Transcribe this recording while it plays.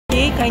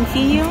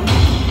continue.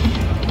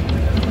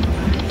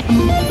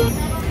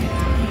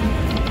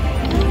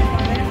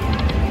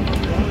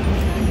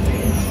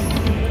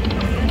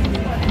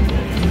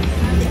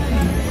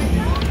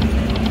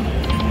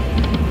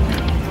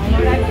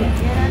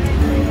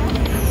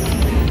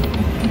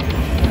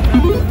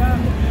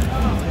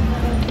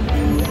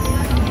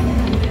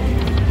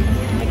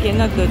 Okay,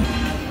 not good.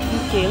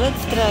 Okay,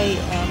 let's try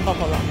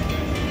buffalo.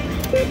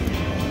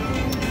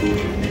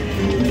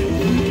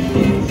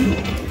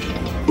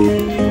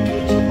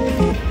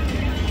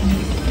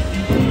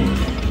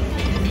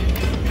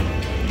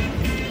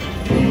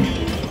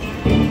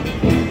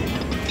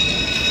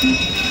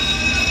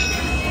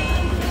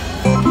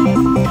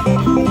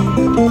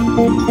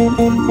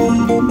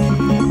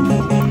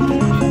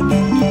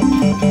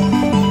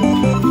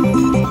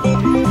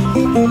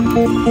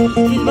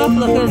 This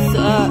buffalo has a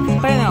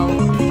panel,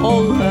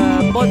 all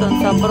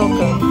buttons are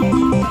broken.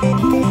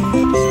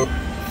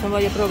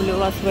 Somebody probably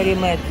was very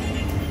mad.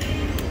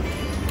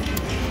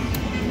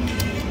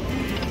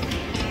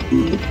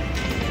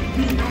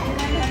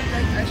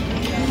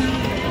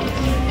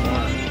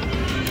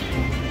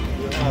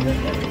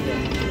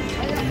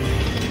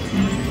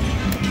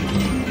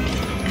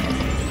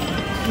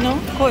 No,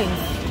 coins.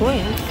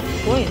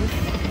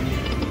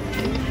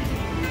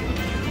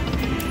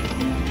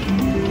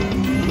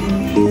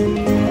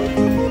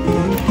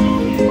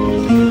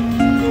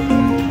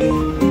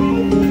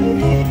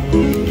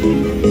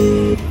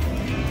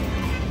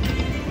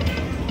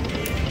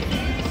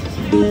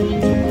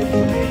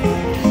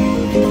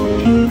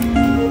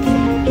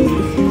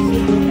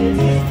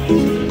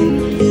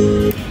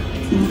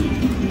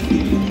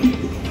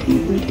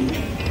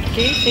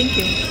 Okay, thank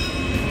you.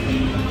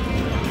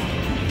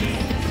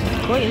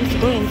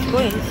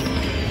 Coins.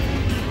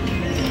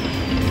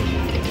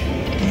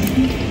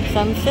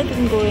 Sunset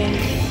and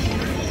coins.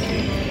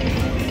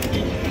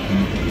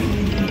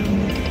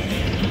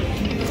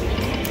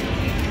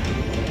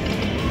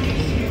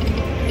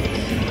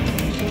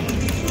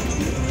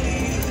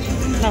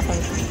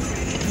 Nothing.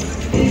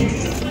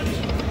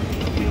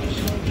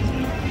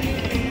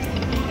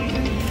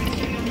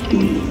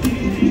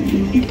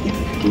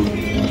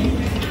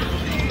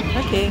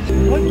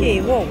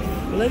 Okay, wolf.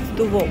 Let's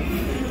do wolf.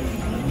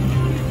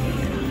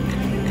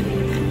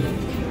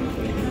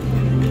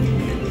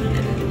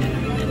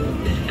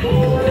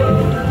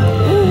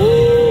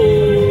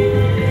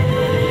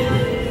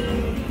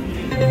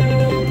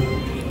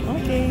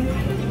 Okay.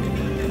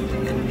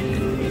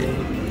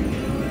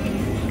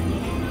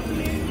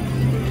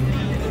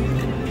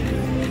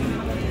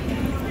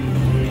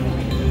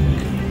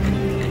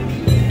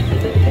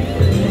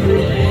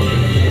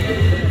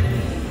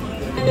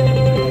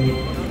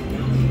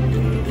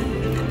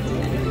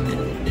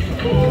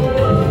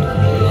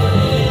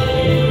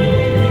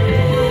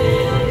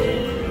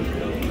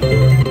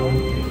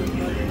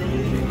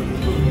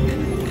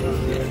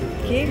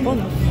 Okay,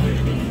 bonus.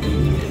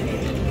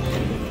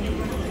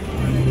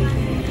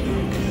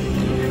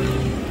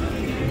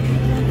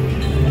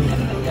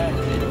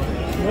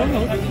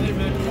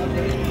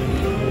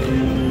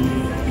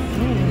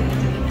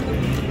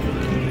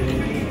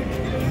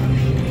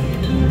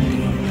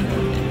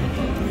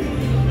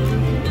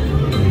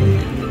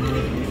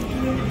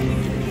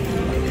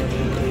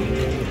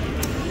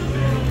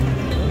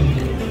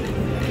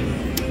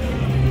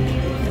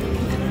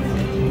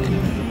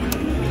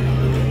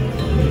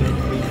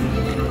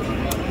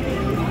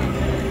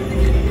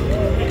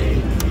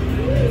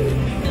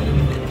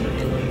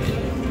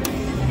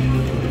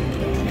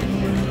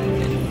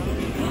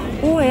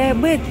 Oh, I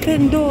bet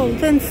 $10,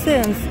 10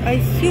 cents. I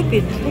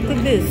stupid. Look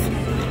at this.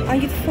 I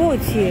get 40.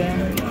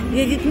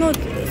 They did not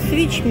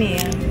switch me.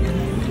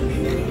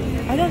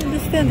 I don't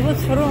understand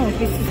what's wrong with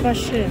this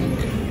machine.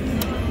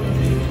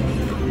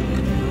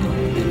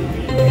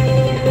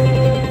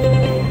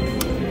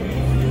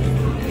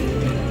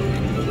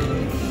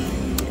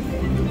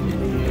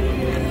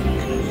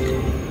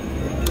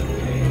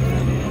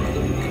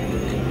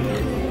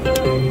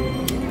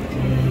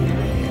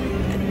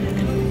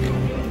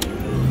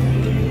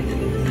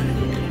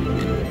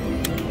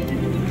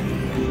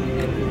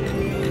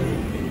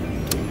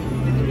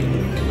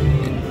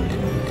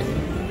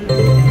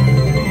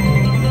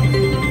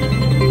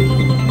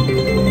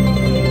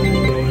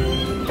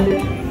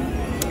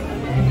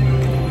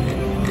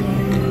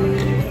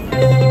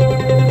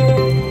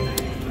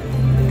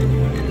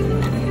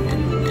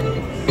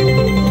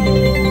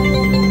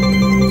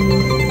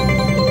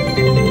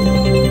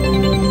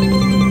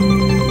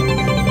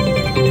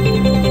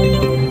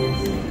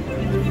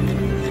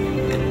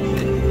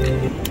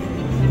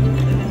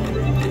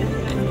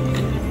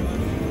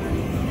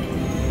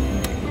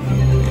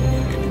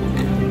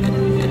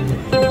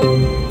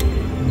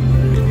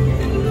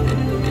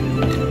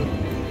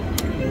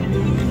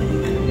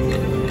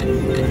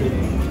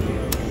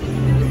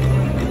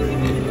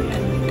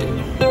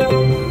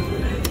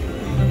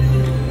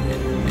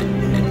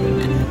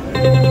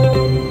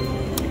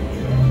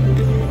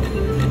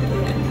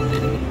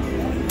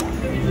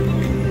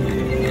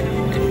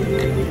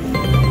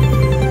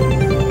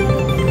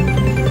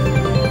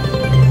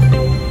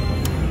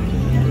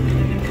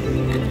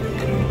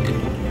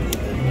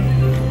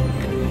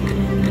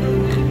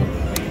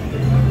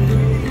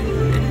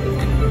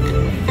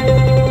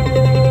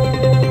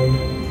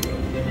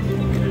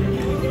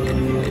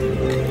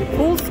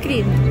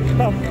 screen.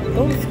 Stop.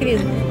 Full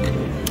screen.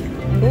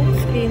 Full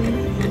screen.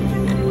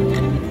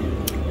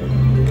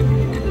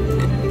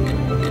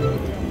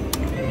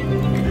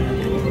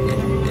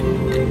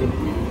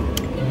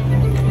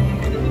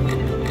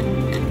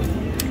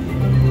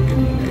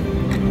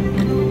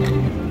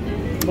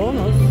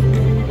 Bonus.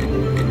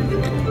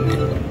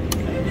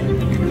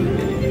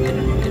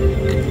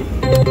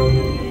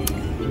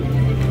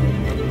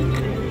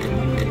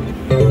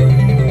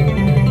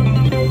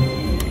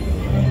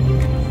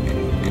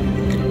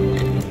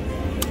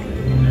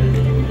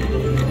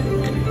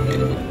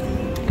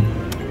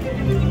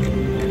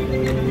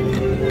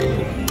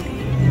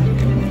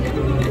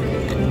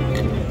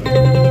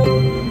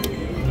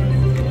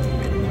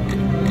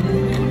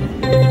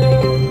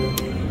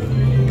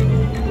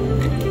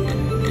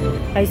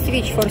 I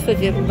switch for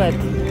 30 bet.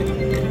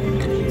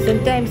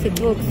 Sometimes it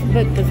works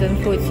better than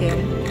 40.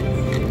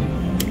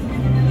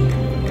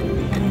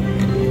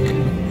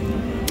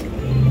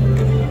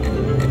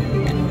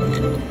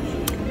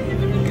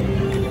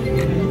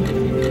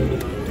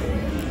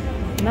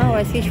 Now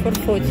I switch for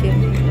 40.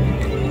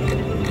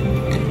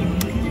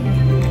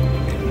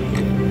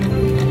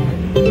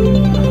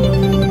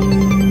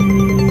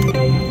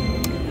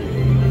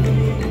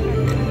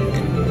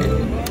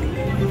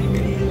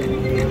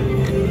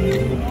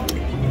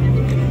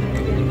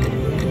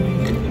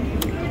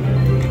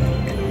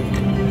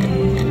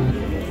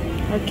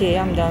 Okay,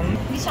 I'm done.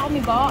 Hindi siya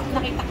kumibo.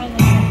 Nakita ko na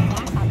niya.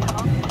 Sabi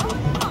ko.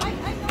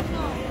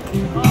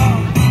 Oh.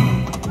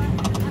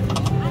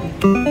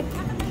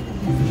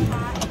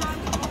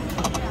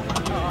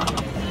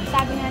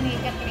 Sabi nga ni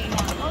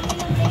Katrina, may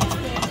lang tayo.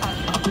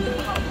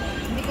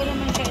 Hindi ko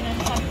naman siya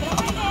inasabi. Pero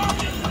kaya,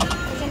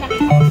 kasi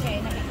nakita ko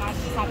siya,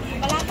 nakikasi. Sabi ko,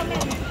 wala ka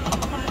meron.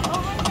 Sabi ko,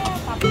 kaya.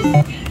 Tapos,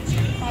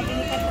 sabi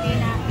ni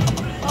Katrina,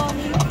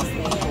 Nino is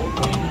there.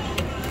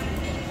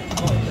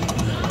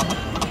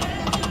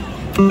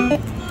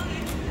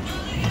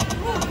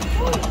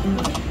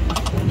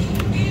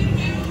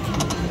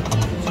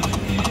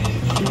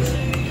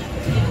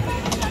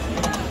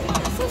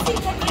 So, si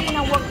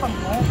Katrina work from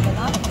home,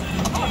 gano'n?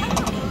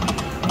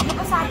 Hindi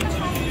ko sabi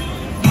siya.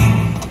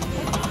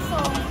 So,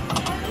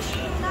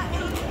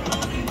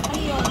 ano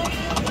yun?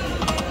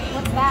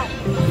 What's that?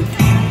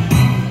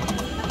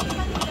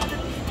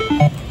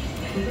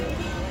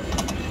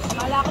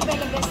 Kala ko ba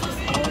nag-best to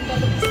school?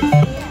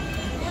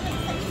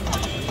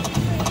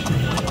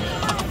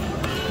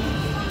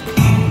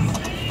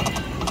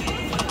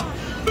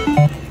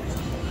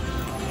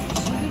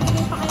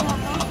 Bibigyan pa kaya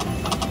ako?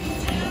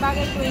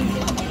 Bagay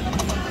 20.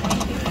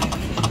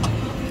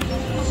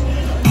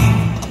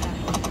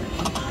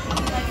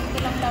 Ito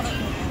lang laro.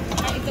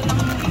 Ay, ito lang.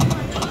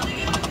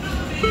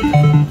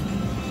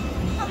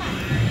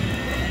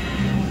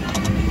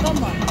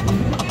 Come on.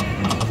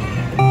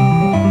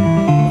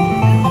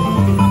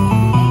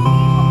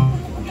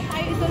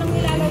 Ay, ito lang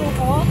nilalaro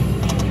ko.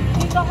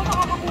 Dito ako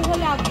nakakakuha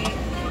lagi.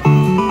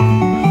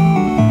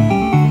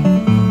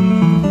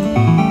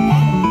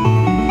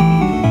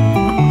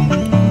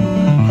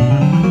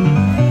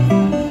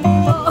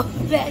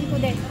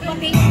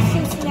 Pati yung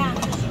shoes niya.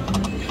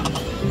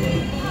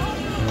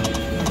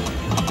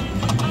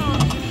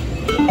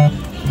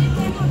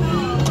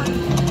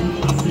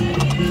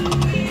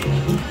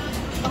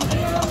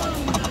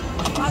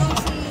 Parang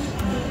si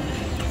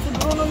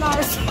Bruno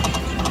Mars.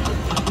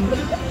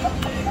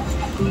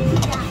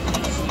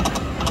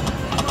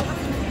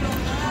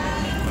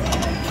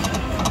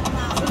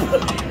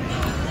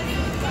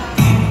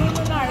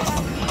 Bruno Mars.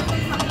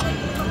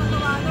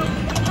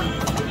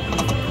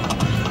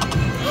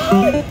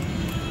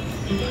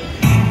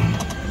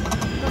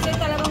 Kasi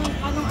talagang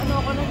ano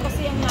ko nun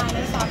kasi ang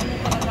nanay sabi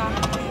niya talaga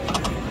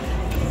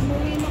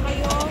umuwi na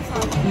kayo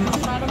sabi niya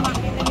para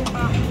makita niyo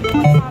pa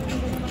sabi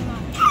ko naman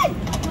na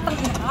putang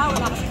ina ka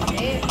wala kasi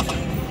kami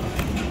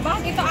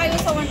bakit ito ayaw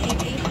sa 180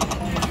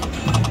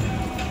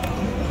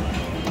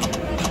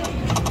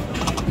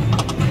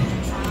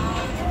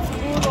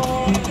 siguro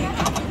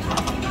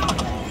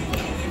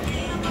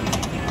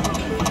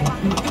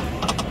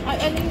ay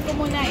alin ko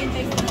muna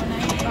intay ko muna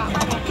yung back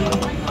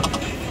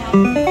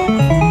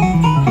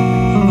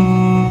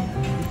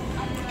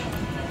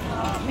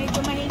medyo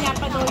mahina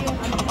pa daw yung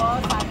ano ko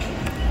sabi.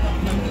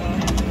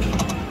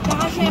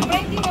 Saka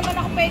syempre hindi naman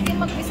ako pwede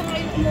mag-isa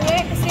ngayon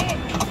umuwi kasi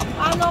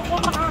paano ako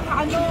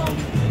makakaano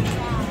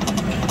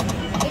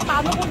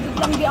paano kung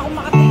biglang di ako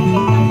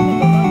makatingin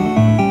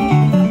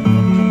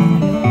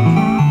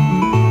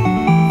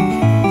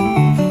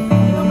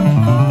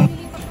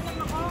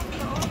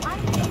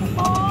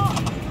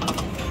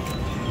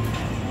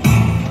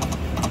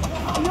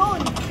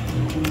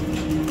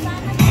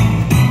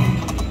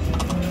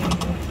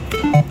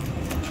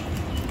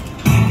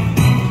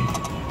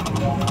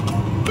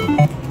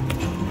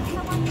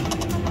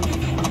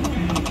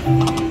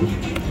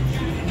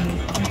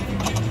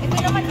ito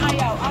naman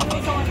ayaw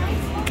sa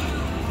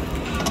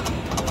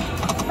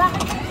 150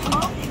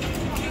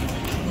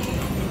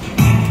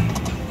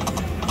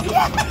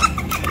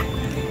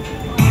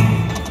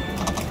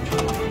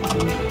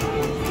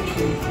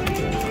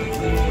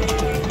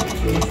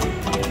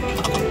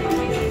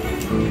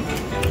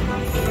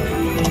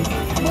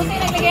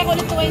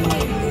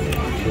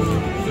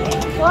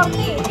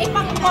 40. Eh,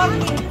 pang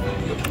 40.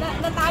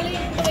 Natalo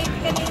yung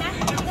 20 kanina.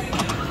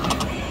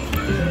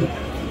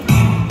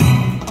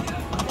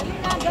 Galing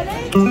na,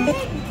 galing.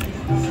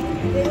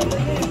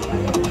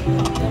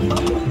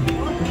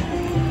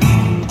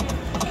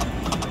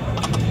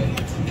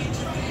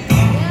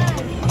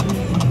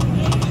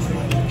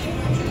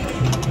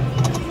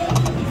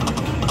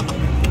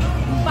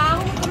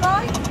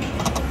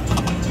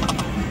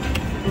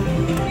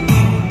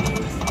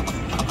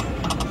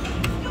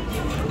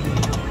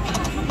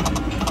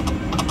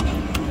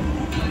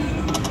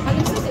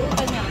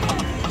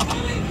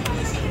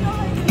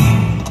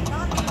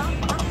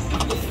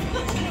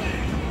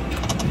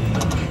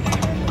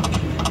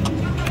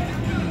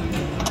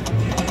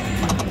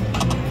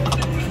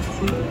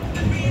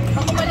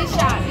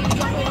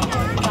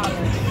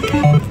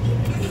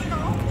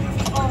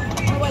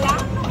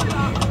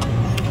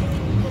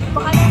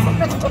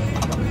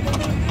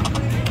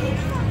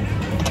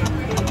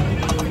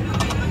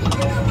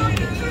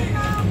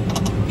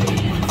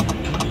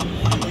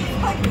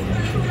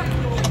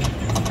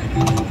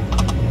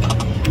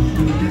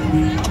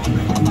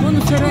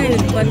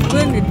 But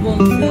when it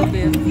won't serve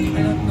it,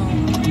 I don't know.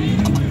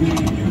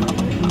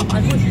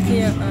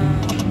 Unfortunately,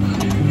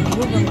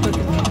 woman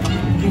talking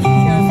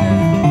сейчас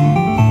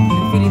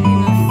in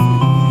Filipinos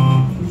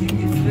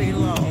is very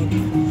loud,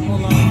 more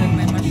loud than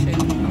my machine.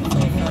 I'm so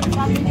sorry.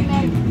 Sabi ni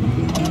Mel,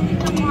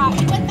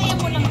 ibantayan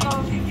mo lang to.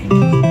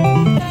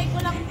 Try ko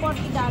lang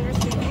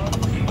 $40 dito.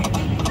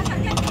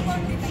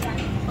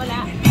 Wala.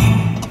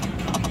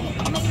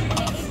 May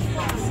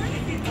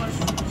 84.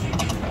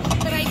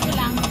 Try ko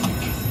lang.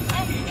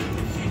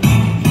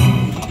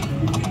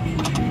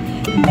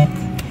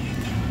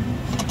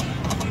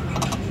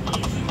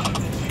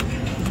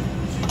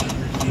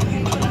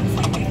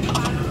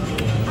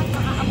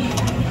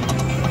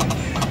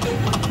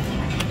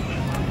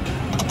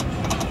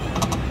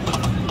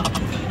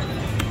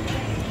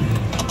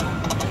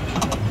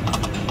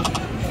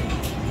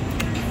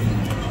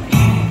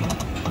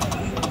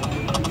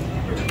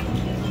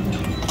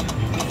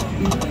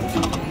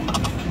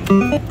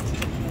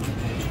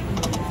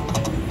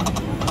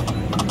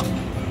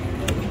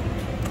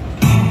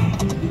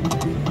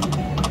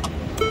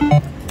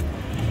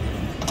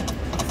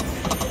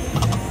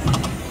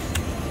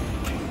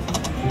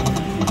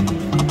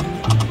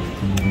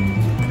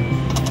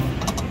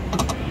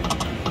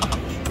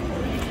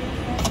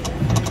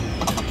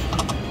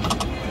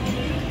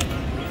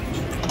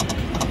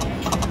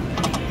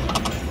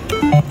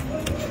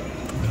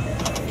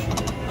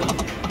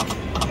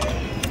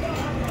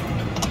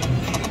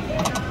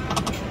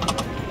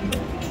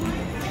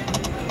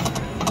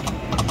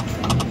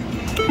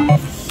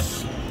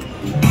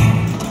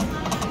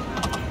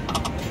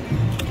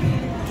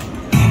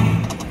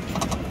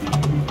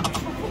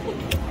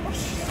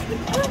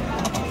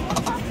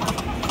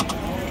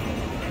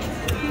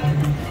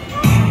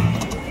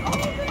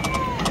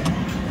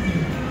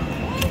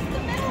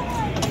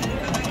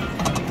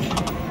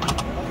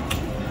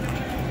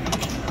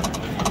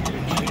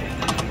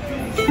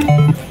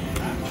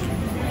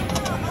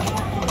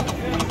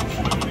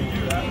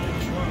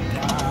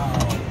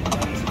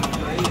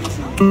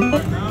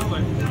 Wow.